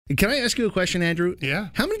Can I ask you a question, Andrew? Yeah.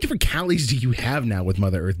 How many different Calis do you have now with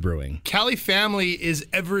Mother Earth Brewing? Cali family is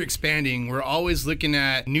ever expanding. We're always looking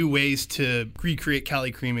at new ways to recreate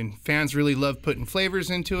Cali cream, and fans really love putting flavors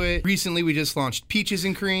into it. Recently, we just launched peaches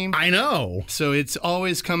and cream. I know. So it's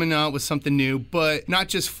always coming out with something new, but not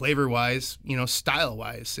just flavor-wise,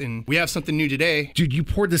 style-wise. And we have something new today. Dude, you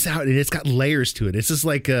poured this out and it's got layers to it. It's just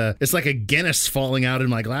like a Guinness falling out in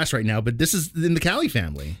my glass right now, but this is in the Cali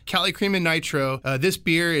family. Cali cream and nitro. This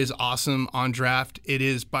beer is awesome on draft. It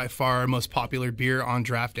is by far our most popular beer on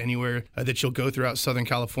draft anywhere that you'll go throughout Southern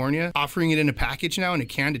California. Offering it in a package now in a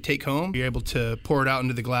can to take home. You're able to pour it out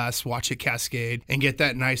into the glass, watch it cascade, and get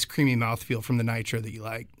that nice creamy mouthfeel from the nitro that you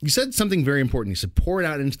like. You said something very important. You said pour it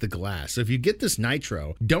out into the glass. So if you get this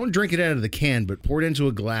nitro, don't drink it out of the can, but pour it into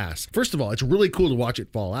a glass. First of all, it's really cool to watch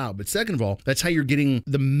it fall out. But second of all, that's how you're getting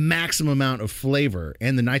the maximum amount of flavor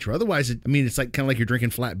and the nitro. Otherwise, it's like kind of like you're drinking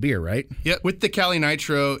flat beer, right? Yep. With the Cali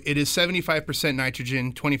Nitro, it is 75%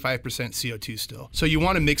 nitrogen, 25% CO2 still. So you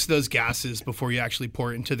want to mix those gases before you actually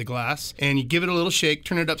pour it into the glass. And you give it a little shake,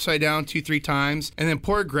 turn it upside down 2-3 times, and then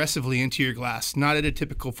pour aggressively into your glass, not at a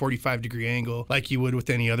typical 45-degree angle like you would with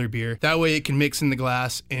any other beer. That way it can mix in the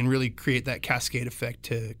glass and really create that cascade effect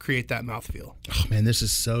to create that mouthfeel. Oh man, this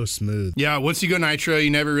is so smooth. Yeah, once you go nitro, you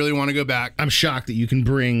never really want to go back. I'm shocked that you can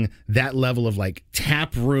bring that level of like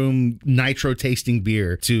tap room nitro tasting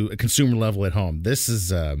beer to a consumer level at home. This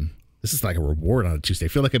is like a reward on a Tuesday. I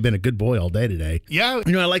feel like I've been a good boy all day today. Yeah.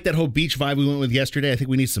 I like that whole beach vibe we went with yesterday. I think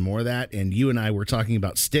we need some more of that. And you and I were talking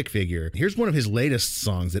about Stick Figure. Here's one of his latest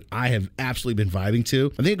songs that I have absolutely been vibing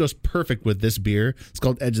to. I think it goes perfect with this beer. It's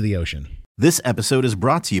called Edge of the Ocean. This episode is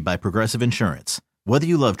brought to you by Progressive Insurance. Whether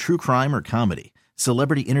you love true crime or comedy,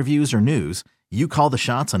 celebrity interviews or news, you call the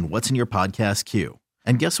shots on what's in your podcast queue.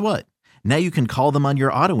 And guess what? Now you can call them on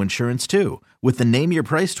your auto insurance too with the Name Your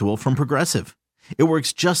Price tool from Progressive. It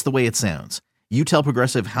works just the way it sounds. You tell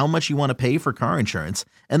Progressive how much you want to pay for car insurance,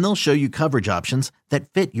 and they'll show you coverage options that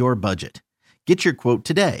fit your budget. Get your quote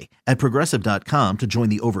today at Progressive.com to join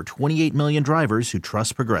the over 28 million drivers who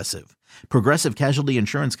trust Progressive. Progressive Casualty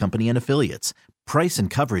Insurance Company and Affiliates. Price and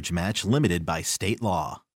coverage match limited by state law.